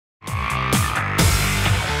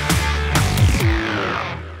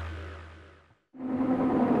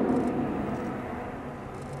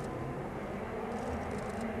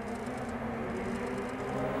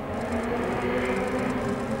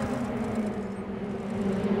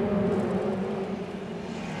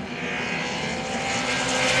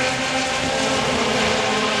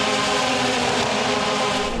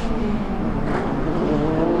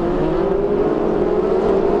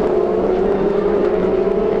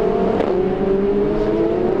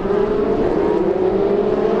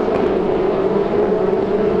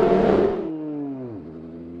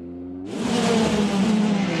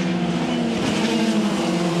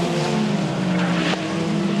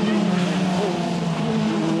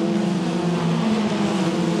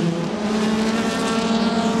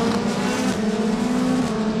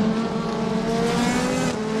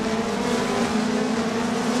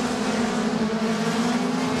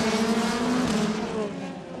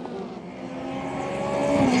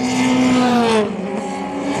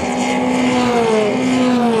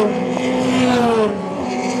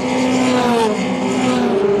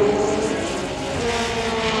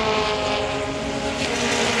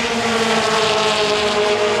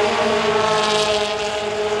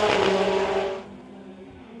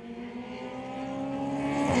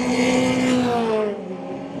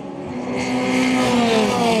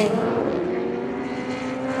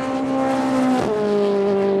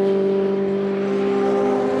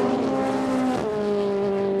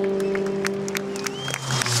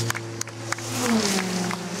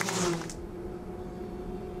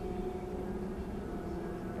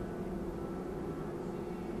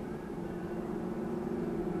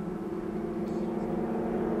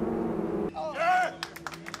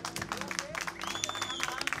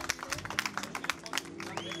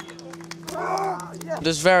It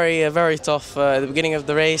was very tough at the beginning of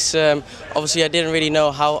the race. Obviously I didn't really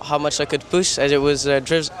know how much I could push, as it was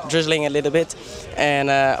drizzling a little bit, and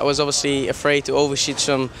I was obviously afraid to overshoot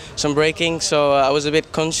some braking, so I was a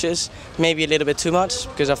bit conscious, maybe a little bit too much,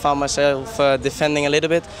 because I found myself defending a little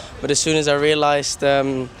bit, but as soon as I realized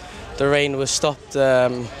the rain was stopped,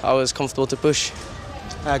 I was comfortable to push.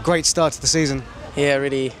 Great start to the season. Yeah,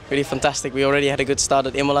 really fantastic. We already had a good start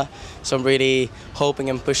at Imola, so I'm really hoping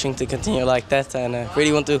and pushing to continue like that, and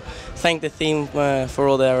really want to thank the team for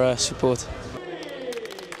all their support.